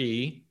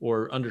tax-free,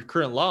 or under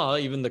current law,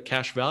 even the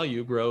cash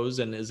value grows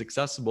and is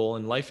accessible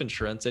in life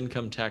insurance,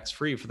 income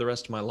tax-free for the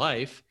rest of my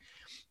life.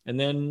 And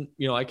then,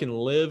 I can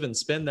live and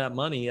spend that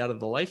money out of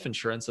the life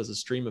insurance as a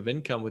stream of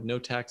income with no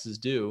taxes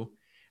due.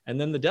 And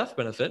then the death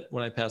benefit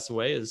when I pass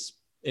away is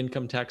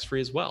income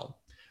tax-free as well.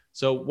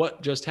 So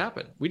what just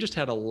happened? We just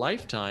had a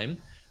lifetime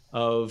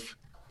of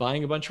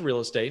buying a bunch of real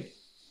estate.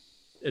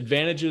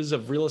 Advantages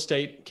of real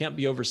estate can't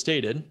be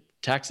overstated.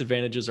 Tax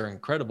advantages are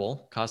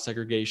incredible. Cost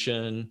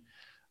segregation,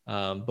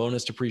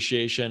 bonus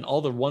depreciation, all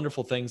the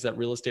wonderful things that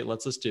real estate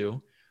lets us do.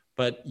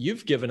 But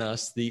you've given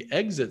us the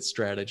exit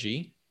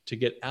strategy to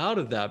get out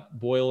of that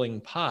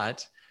boiling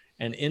pot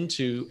and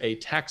into a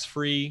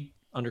tax-free,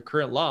 under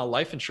current law.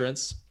 Life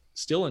insurance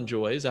still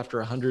enjoys, after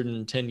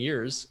 110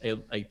 years,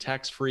 a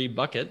tax-free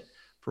bucket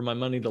for my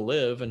money to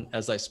live and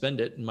as I spend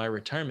it in my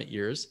retirement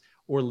years,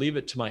 or leave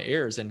it to my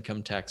heirs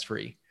income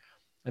tax-free.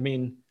 I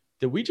mean,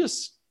 did we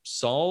just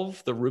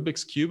solve the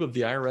Rubik's Cube of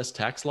the IRS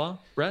tax law,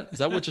 Brett? Is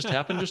that what just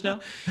happened just now?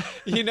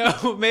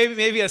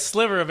 Maybe a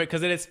sliver of it,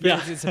 because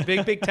it's a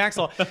big tax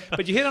law.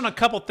 But you hit on a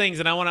couple things,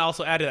 and I want to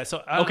also add to that.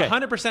 So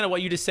 100% of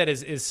what you just said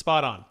is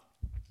spot on.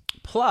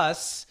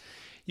 Plus,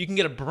 you can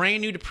get a brand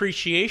new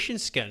depreciation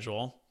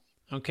schedule.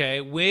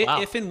 Okay,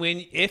 Wow. if and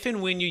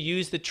when you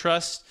use the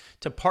trust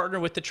to partner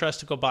with the trust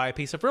to go buy a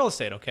piece of real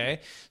estate.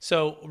 Okay,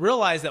 so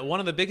realize that one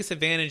of the biggest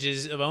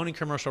advantages of owning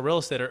commercial real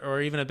estate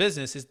or even a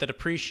business is the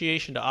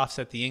depreciation to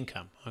offset the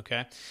income.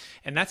 Okay,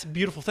 and that's a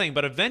beautiful thing.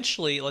 But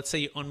eventually, let's say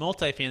you own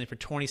multifamily for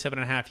 27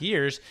 and a half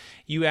years,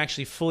 you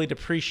actually fully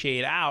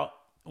depreciate out.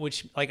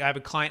 Which, like, I have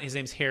a client, his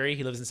name's Harry.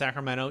 He lives in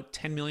Sacramento,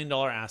 $10 million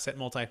asset,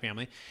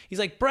 multifamily. He's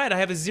like, Brett, I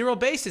have a zero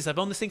basis. I've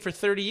owned this thing for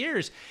 30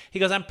 years. He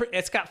goes,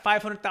 it's got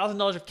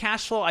 $500,000 of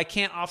cash flow. I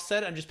can't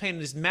offset it. I'm just paying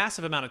this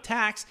massive amount of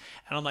tax.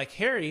 And I'm like,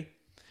 Harry,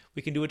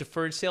 we can do a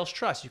deferred sales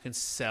trust. You can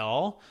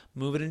sell,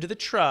 move it into the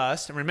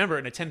trust. And remember,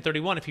 in a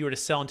 1031, if you were to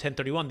sell in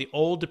 1031, the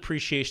old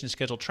depreciation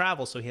schedule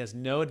travels, so he has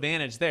no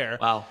advantage there.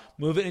 Wow.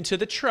 Move it into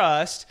the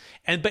trust.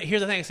 But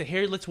here's the thing. I said,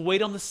 Harry, let's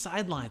wait on the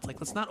sidelines.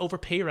 Like, let's not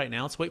overpay right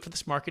now. Let's wait for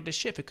this market to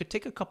shift. It could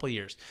take a couple of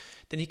years.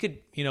 Then he could,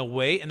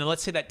 wait. And then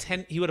let's say that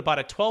he would have bought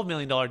a $12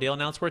 million deal.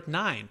 Now it's worth $9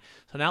 million.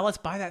 So now let's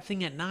buy that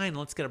thing at $9 million. And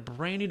let's get a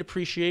brand new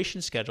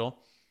depreciation schedule.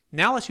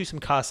 Now let's do some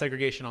cost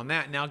segregation on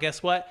that. Now,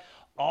 guess what?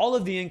 All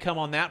of the income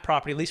on that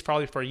property, at least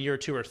probably for a year or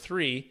two or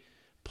three,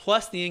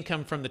 plus the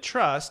income from the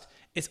trust,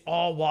 is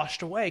all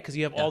washed away because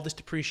you have all this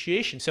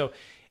depreciation. So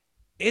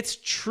it's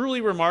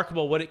truly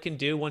remarkable what it can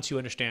do once you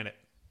understand it.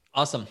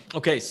 Awesome.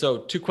 Okay, so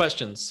two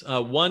questions.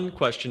 One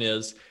question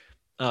is,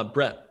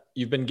 Brett,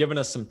 you've been giving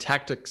us some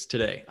tactics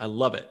today. I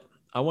love it.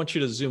 I want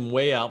you to zoom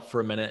way out for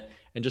a minute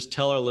and just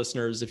tell our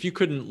listeners, if you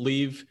couldn't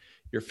leave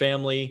your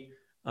family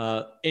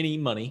any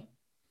money,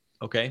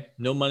 okay,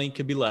 no money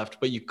could be left,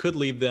 but you could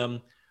leave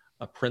them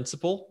a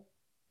principle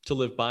to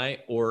live by,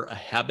 or a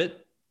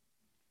habit,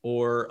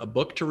 or a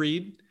book to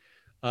read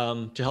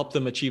to help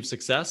them achieve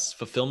success,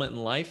 fulfillment in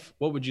life,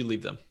 what would you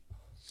leave them?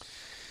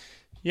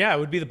 Yeah, it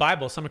would be the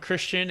Bible. So I'm a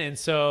Christian, and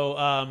so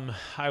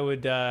I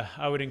would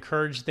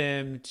encourage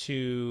them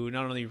to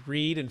not only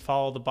read and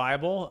follow the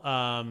Bible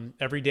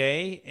every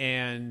day,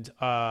 and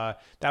that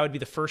would be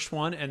the first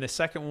one. And the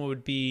second one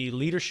would be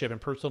leadership and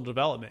personal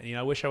development.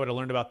 I wish I would have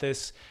learned about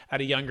this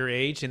at a younger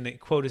age. And the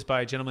quote is by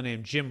a gentleman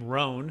named Jim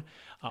Rohn,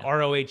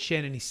 Rohn,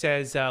 and he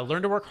says,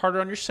 "Learn to work harder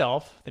on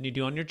yourself than you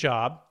do on your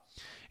job.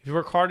 If you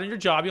work hard on your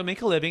job, you'll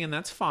make a living, and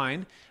that's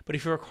fine. But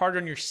if you work hard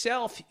on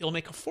yourself, you'll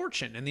make a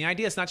fortune." And the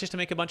idea is not just to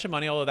make a bunch of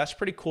money, although that's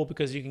pretty cool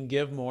because you can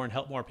give more and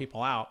help more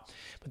people out.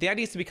 But the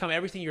idea is to become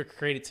everything you're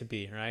created to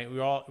be, right?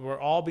 We're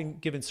all being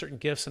given certain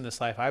gifts in this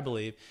life, I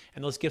believe,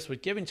 and those gifts were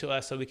given to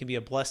us so we can be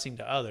a blessing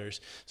to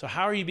others. So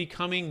how are you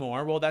becoming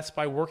more? Well, that's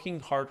by working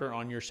harder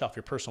on yourself,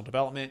 your personal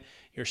development,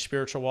 your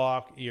spiritual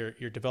walk, your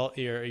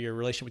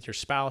relation with your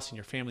spouse and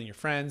your family and your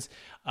friends.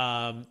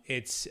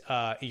 It's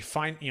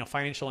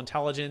financial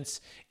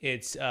intelligence.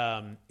 It's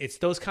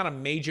those kind of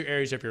major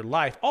areas of your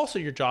life, also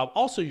your job,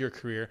 also your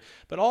career,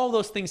 but all of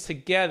those things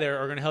together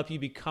are going to help you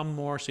become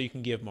more so you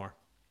can give more.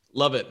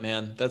 Love it,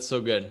 man. That's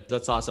so good.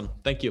 That's awesome.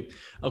 Thank you.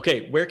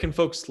 Okay, where can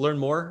folks learn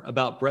more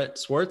about Brett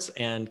Swartz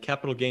and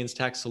Capital Gains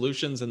Tax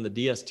Solutions and the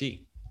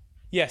DST?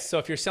 Yes. So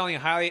if you're selling a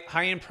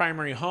high-end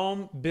primary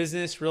home,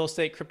 business, real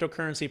estate,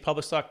 cryptocurrency,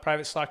 public stock,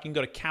 private stock, you can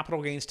go to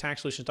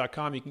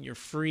capitalgainstaxsolutions.com. You can get your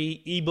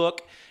free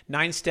ebook,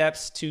 9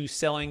 steps to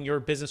selling your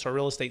business or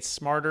real estate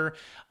smarter.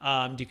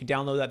 You can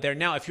download that there.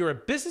 Now, if you're a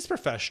business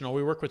professional,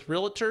 we work with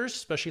realtors,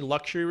 especially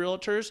luxury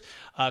realtors,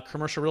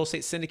 commercial real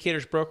estate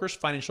syndicators, brokers,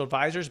 financial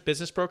advisors,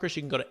 business brokers.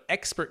 You can go to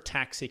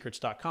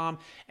experttaxsecrets.com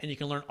and you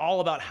can learn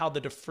all about how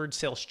the deferred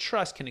sales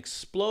trust can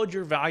explode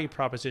your value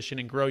proposition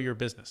and grow your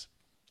business.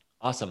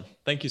 Awesome.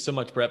 Thank you so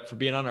much, Brett, for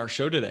being on our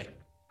show today.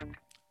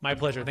 My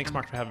pleasure. Thanks,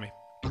 Mark, for having me.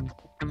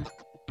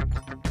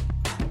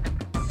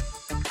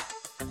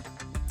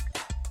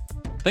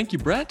 Thank you,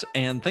 Brett,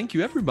 and thank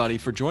you, everybody,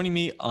 for joining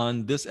me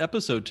on this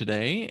episode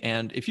today.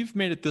 And if you've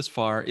made it this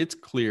far, it's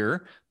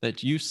clear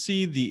that you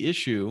see the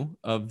issue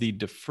of the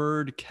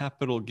deferred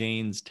capital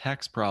gains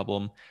tax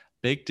problem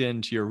baked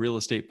into your real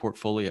estate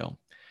portfolio.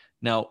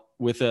 Now,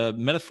 with a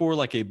metaphor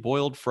like a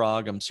boiled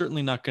frog, I'm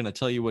certainly not going to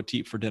tell you what to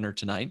eat for dinner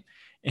tonight.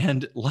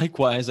 And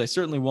likewise, I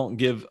certainly won't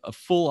give a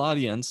full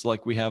audience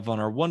like we have on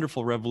our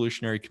wonderful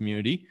revolutionary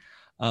community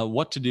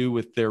what to do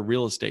with their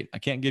real estate. I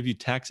can't give you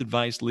tax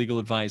advice, legal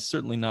advice,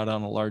 certainly not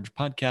on a large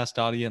podcast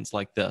audience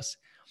like this.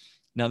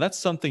 Now, that's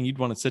something you'd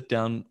want to sit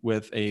down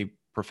with a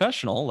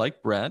professional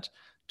like Brett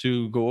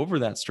to go over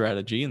that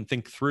strategy and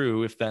think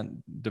through if that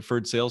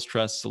deferred sales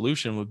trust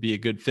solution would be a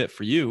good fit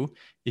for you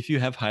if you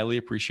have highly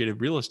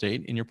appreciated real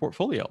estate in your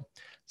portfolio.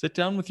 Sit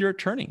down with your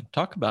attorney,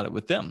 talk about it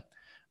with them.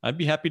 I'd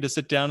be happy to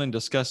sit down and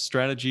discuss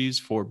strategies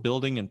for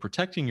building and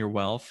protecting your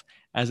wealth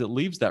as it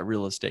leaves that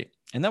real estate.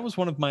 And that was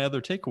one of my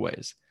other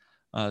takeaways.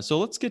 So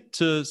let's get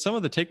to some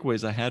of the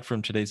takeaways I had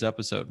from today's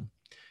episode.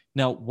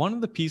 Now, one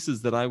of the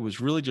pieces that I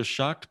was really just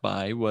shocked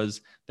by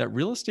was that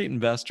real estate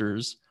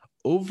investors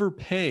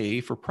overpay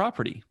for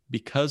property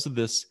because of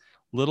this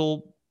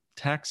little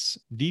tax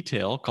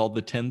detail called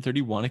the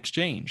 1031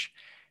 exchange.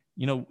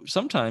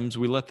 Sometimes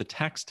we let the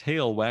tax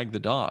tail wag the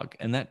dog,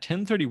 and that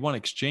 1031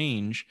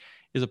 exchange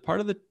is a part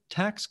of the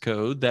tax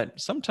code that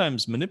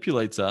sometimes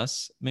manipulates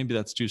us. Maybe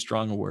that's too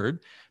strong a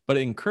word, but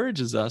it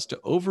encourages us to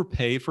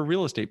overpay for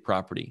real estate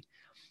property.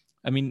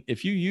 I mean,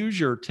 if you use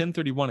your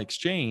 1031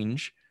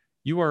 exchange,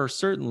 you are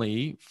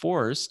certainly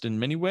forced in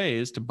many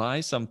ways to buy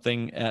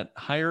something at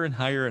higher and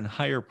higher and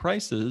higher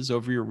prices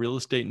over your real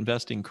estate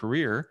investing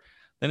career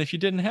than if you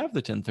didn't have the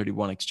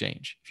 1031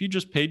 exchange. If you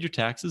just paid your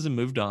taxes and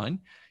moved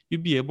on,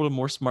 you'd be able to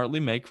more smartly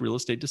make real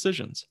estate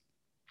decisions.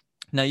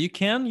 Now, you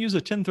can use a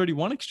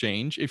 1031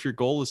 exchange if your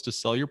goal is to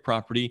sell your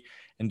property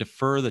and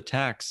defer the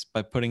tax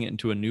by putting it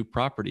into a new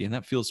property, and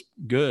that feels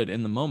good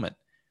in the moment.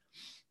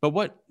 But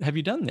what have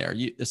you done there?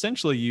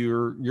 Essentially,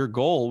 your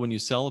goal when you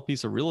sell a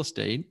piece of real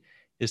estate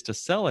is to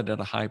sell it at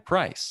a high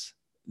price.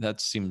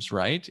 That seems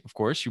right. Of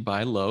course, you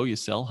buy low, you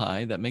sell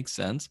high. That makes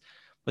sense.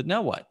 But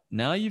now what?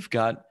 Now you've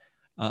got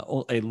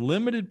a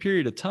limited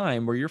period of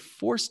time where you're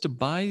forced to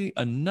buy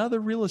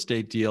another real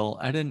estate deal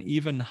at an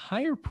even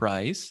higher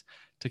price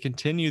to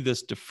continue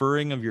this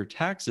deferring of your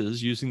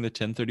taxes using the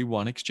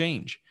 1031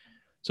 exchange.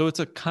 So it's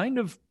a kind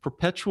of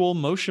perpetual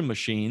motion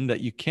machine that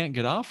you can't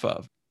get off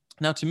of.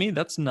 Now, to me,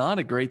 that's not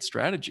a great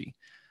strategy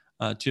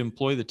to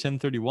employ the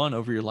 1031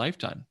 over your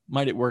lifetime.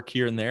 Might it work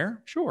here and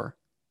there? Sure,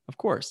 of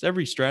course.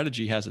 Every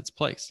strategy has its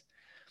place.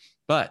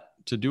 But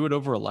to do it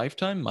over a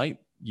lifetime might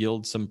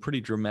yield some pretty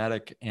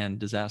dramatic and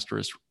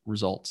disastrous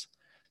results.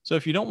 So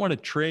if you don't want to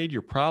trade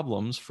your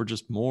problems for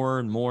just more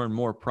and more and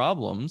more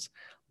problems,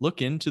 look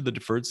into the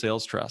deferred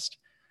sales trust.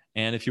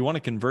 And if you want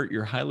to convert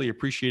your highly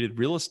appreciated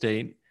real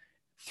estate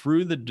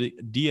through the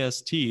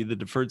DST, the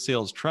deferred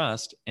sales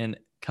trust, and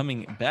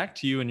coming back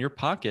to you in your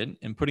pocket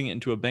and putting it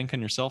into a bank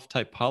on yourself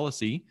type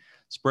policy,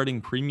 spreading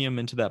premium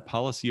into that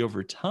policy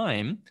over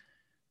time,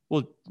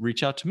 well,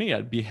 reach out to me.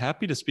 I'd be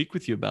happy to speak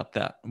with you about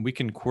that. And we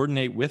can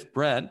coordinate with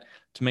Brett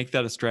to make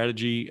that a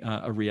strategy,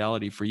 a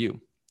reality for you.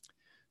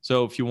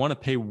 So if you want to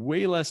pay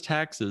way less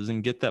taxes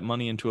and get that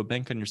money into a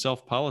bank on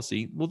yourself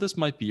policy, well, this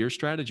might be your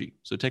strategy.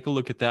 So take a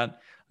look at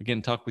that.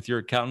 Again, talk with your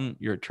accountant,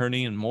 your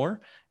attorney, and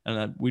more,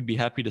 and we'd be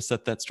happy to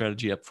set that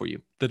strategy up for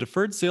you. The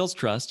deferred sales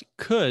trust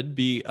could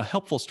be a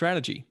helpful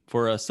strategy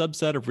for a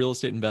subset of real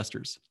estate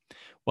investors.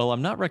 While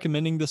I'm not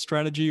recommending this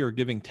strategy or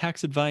giving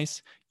tax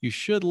advice, you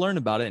should learn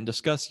about it and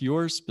discuss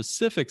your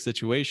specific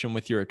situation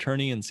with your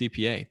attorney and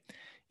CPA.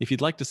 If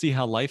you'd like to see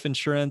how life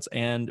insurance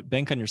and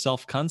bank on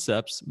yourself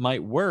concepts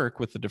might work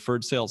with the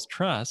deferred sales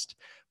trust,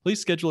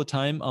 please schedule a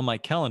time on my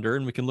calendar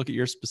and we can look at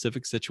your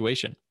specific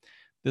situation.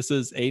 This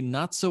is a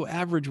not so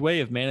average way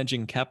of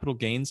managing capital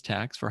gains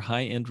tax for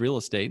high-end real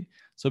estate,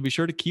 so be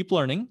sure to keep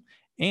learning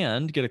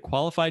and get a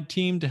qualified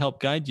team to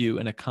help guide you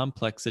in a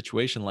complex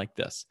situation like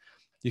this.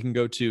 You can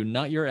go to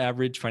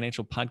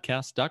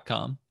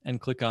notyouraverageFinancialPodcast.com and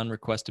click on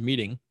Request a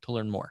Meeting to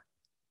learn more.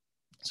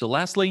 So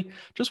lastly,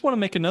 just want to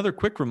make another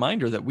quick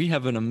reminder that we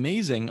have an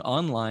amazing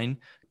online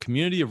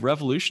community of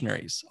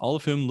revolutionaries, all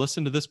of whom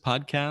listen to this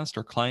podcast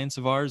are clients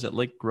of ours at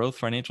Lake Growth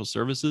Financial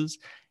Services.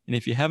 And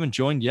if you haven't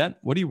joined yet,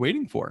 what are you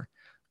waiting for?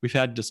 We've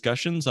had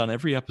discussions on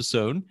every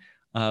episode,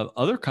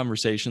 other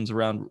conversations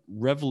around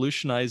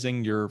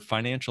revolutionizing your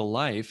financial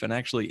life and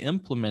actually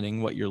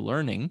implementing what you're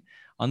learning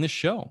on this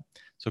show.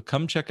 So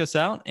come check us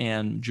out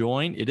and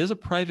join. It is a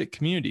private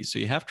community, so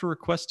you have to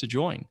request to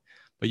join,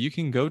 but you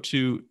can go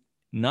to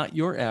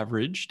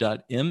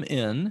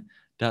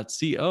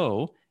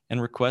notyouraverage.mn.co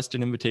and request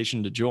an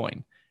invitation to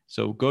join.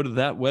 So go to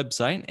that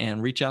website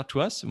and reach out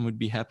to us and we'd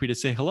be happy to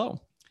say hello.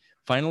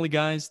 Finally,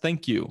 guys,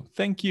 thank you.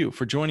 Thank you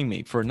for joining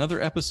me for another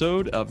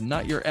episode of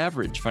Not Your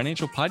Average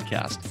Financial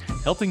Podcast,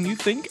 helping you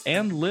think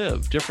and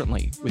live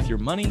differently with your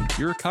money,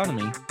 your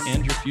economy,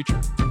 and your future.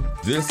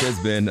 This has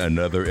been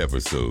another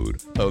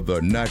episode of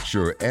the Not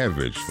Your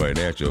Average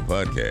Financial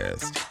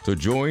Podcast. To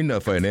join a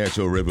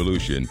financial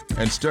revolution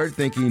and start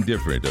thinking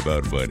different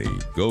about money,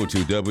 go to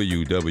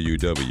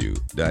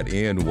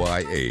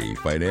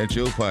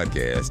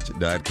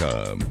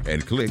www.nyafinancialpodcast.com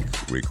and click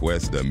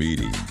Request a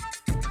Meeting.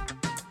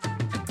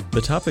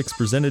 The topics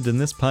presented in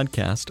this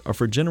podcast are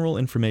for general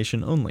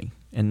information only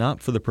and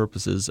not for the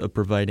purposes of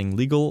providing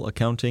legal,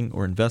 accounting,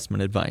 or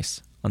investment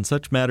advice. On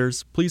such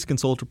matters, please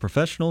consult a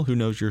professional who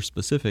knows your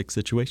specific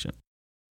situation.